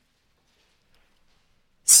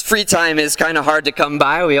Free time is kind of hard to come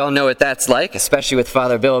by. We all know what that's like, especially with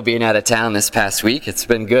Father Bill being out of town this past week. It's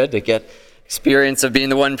been good to get experience of being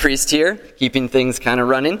the one priest here, keeping things kind of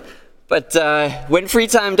running. But when free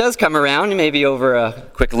time does come around, maybe over a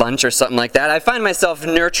quick lunch or something like that, I find myself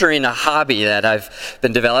nurturing a hobby that I've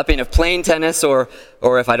been developing of playing tennis, or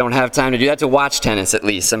if I don't have time to do that, to watch tennis at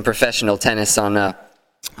least, some professional tennis on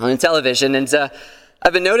television. And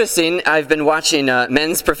I've been noticing, I've been watching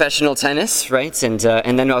men's professional tennis, right, and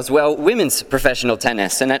then as well women's professional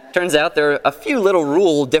tennis, and it turns out there are a few little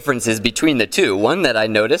rule differences between the two. One that I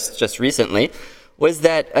noticed just recently was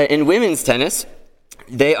that in women's tennis,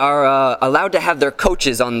 they are allowed to have their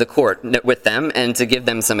coaches on the court with them and to give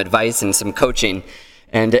them some advice and some coaching,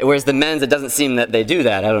 and whereas the men's, it doesn't seem that they do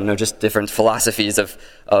that. I don't know, just different philosophies of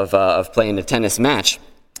playing a tennis match.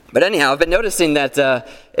 But anyhow, I've been noticing that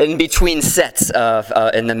in between sets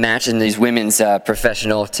in the match, in these women's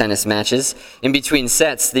professional tennis matches, in between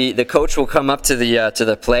sets, the coach will come up to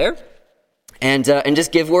the player and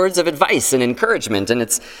just give words of advice and encouragement. And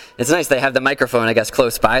it's nice they have the microphone, I guess,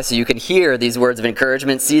 close by, so you can hear these words of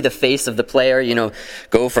encouragement, see the face of the player,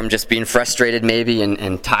 go from just being frustrated maybe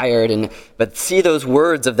and tired, but see those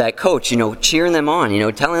words of that coach, cheering them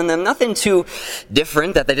on, telling them nothing too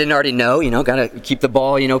different that they didn't already know, gotta keep the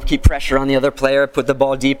ball, keep pressure on the other player, put the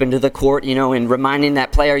ball deep into the court, and reminding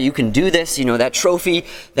that player, you can do this, that trophy,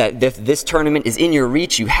 that this tournament is in your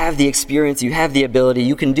reach, you have the experience, you have the ability,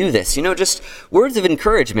 you can do this, just words of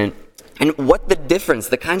encouragement, and what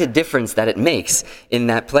the kind of difference that it makes in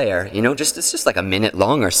that player. It's just like a minute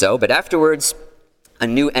long or so, but afterwards, a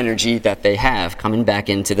new energy that they have coming back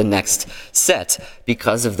into the next set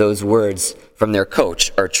because of those words from their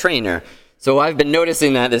coach or trainer. So I've been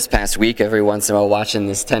noticing that this past week, every once in a while watching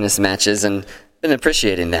these tennis matches, and been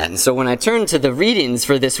appreciating that. And so when I turned to the readings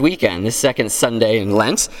for this weekend, this second Sunday in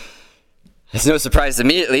Lent, it's no surprise to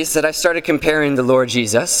me, at least, that I started comparing the Lord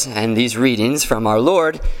Jesus and these readings from our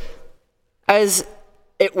Lord as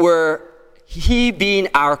it were He being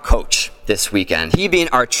our coach this weekend, He being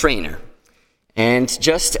our trainer. And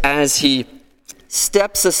just as He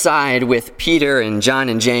steps aside with Peter and John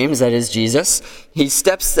and James, that is Jesus, He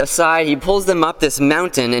steps aside, He pulls them up this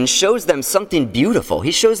mountain and shows them something beautiful.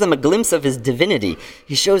 He shows them a glimpse of His divinity.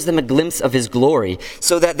 He shows them a glimpse of His glory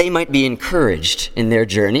so that they might be encouraged in their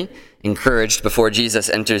journey, encouraged before Jesus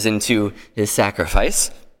enters into His sacrifice.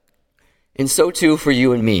 And so too for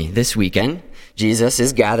you and me this weekend, Jesus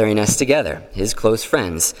is gathering us together, His close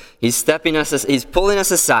friends. He's pulling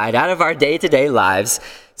us aside out of our day-to-day lives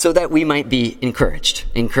so that we might be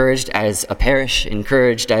encouraged as a parish,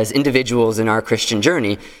 encouraged as individuals in our Christian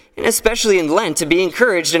journey, and especially in Lent, to be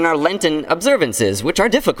encouraged in our Lenten observances, which are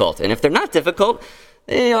difficult. And if they're not difficult,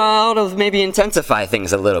 they ought to maybe intensify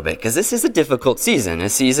things a little bit, because this is a difficult season, a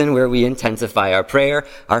season where we intensify our prayer,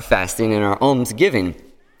 our fasting, and our almsgiving,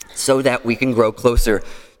 so that we can grow closer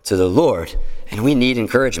to the Lord. And we need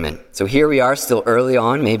encouragement. So here we are still early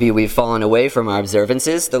on. Maybe we've fallen away from our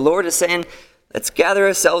observances. The Lord is saying, let's gather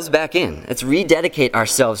ourselves back in. Let's rededicate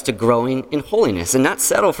ourselves to growing in holiness and not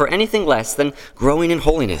settle for anything less than growing in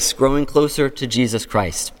holiness, growing closer to Jesus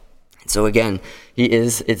Christ. So again, He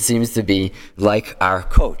is, it seems to be, like our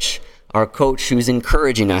coach who's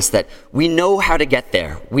encouraging us that we know how to get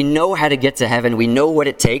there. We know how to get to heaven. We know what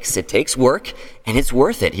it takes. It takes work, and it's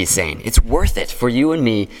worth it, He's saying. It's worth it for you and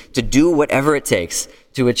me to do whatever it takes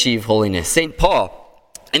to achieve holiness. St. Paul,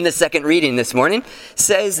 in the second reading this morning,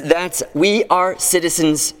 says that we are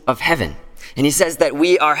citizens of heaven. And he says that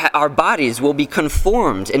our bodies will be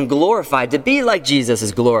conformed and glorified to be like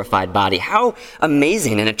Jesus' glorified body. How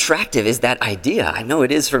amazing and attractive is that idea? I know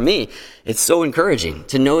it is for me. It's so encouraging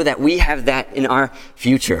to know that we have that in our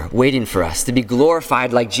future waiting for us, to be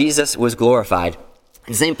glorified like Jesus was glorified.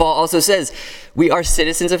 And St. Paul also says we are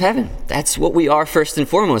citizens of heaven. That's what we are first and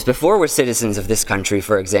foremost. Before we're citizens of this country,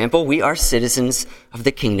 for example, we are citizens of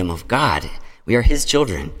the kingdom of God. We are His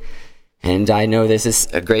children. And I know this is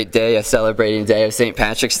a great day, a celebrating day of St.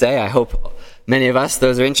 Patrick's Day. I hope many of us,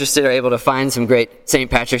 those who are interested, are able to find some great St.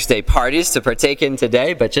 Patrick's Day parties to partake in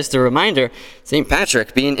today. But just a reminder, St.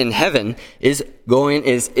 Patrick, being in heaven, is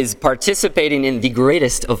participating in the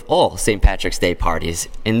greatest of all St. Patrick's Day parties,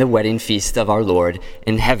 in the wedding feast of our Lord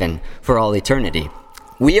in heaven for all eternity.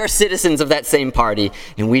 We are citizens of that same party,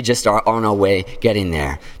 and we just are on our way getting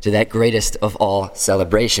there, to that greatest of all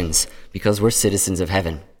celebrations, because we're citizens of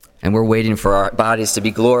heaven. And we're waiting for our bodies to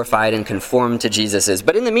be glorified and conformed to Jesus's.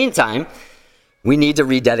 But in the meantime, we need to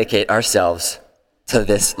rededicate ourselves to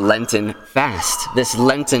this Lenten fast, this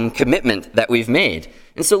Lenten commitment that we've made.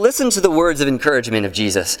 And so listen to the words of encouragement of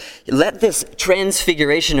Jesus. Let this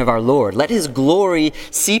transfiguration of our Lord, let his glory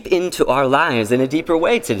seep into our lives in a deeper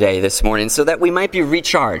way today, this morning, so that we might be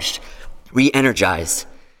recharged, re-energized,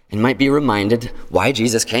 and might be reminded why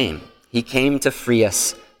Jesus came. He came to free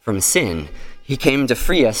us from sin. He came to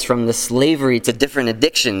free us from the slavery to different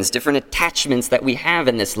addictions, different attachments that we have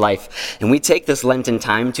in this life. And we take this Lenten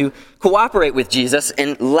time to cooperate with Jesus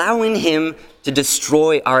in allowing him to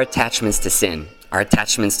destroy our attachments to sin, our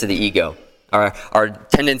attachments to the ego, our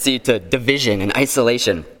tendency to division and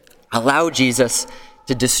isolation. Allow Jesus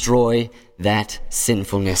to destroy that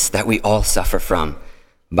sinfulness that we all suffer from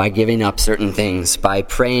by giving up certain things, by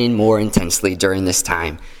praying more intensely during this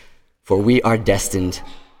time. For we are destined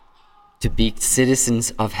to be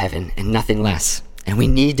citizens of heaven and nothing less. And we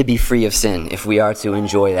need to be free of sin if we are to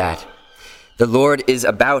enjoy that. The Lord is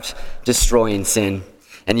about destroying sin.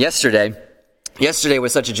 And yesterday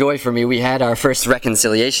was such a joy for me. We had our first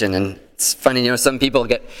reconciliation, and it's funny, some people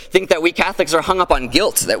think that we Catholics are hung up on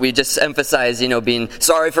guilt, that we just emphasize, being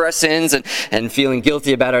sorry for our sins and feeling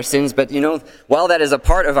guilty about our sins. But, while that is a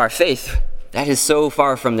part of our faith, that is so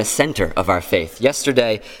far from the center of our faith.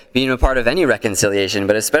 Yesterday, being a part of any reconciliation,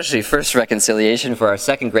 but especially first reconciliation for our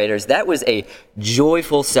second graders, that was a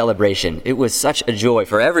joyful celebration. It was such a joy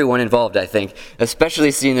for everyone involved, I think,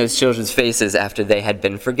 especially seeing those children's faces after they had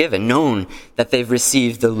been forgiven, known that they've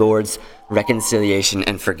received the Lord's reconciliation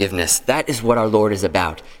and forgiveness. That is what our Lord is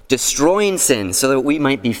about, destroying sin so that we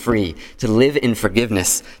might be free to live in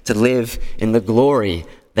forgiveness, to live in the glory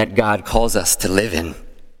that God calls us to live in.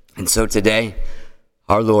 And so today,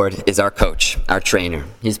 our Lord is our coach, our trainer.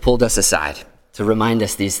 He's pulled us aside to remind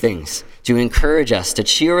us these things, to encourage us, to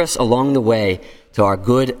cheer us along the way to our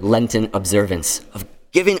good Lenten observance of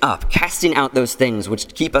giving up, casting out those things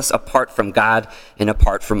which keep us apart from God and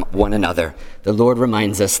apart from one another. The Lord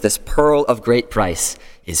reminds us this pearl of great price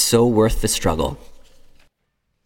is so worth the struggle.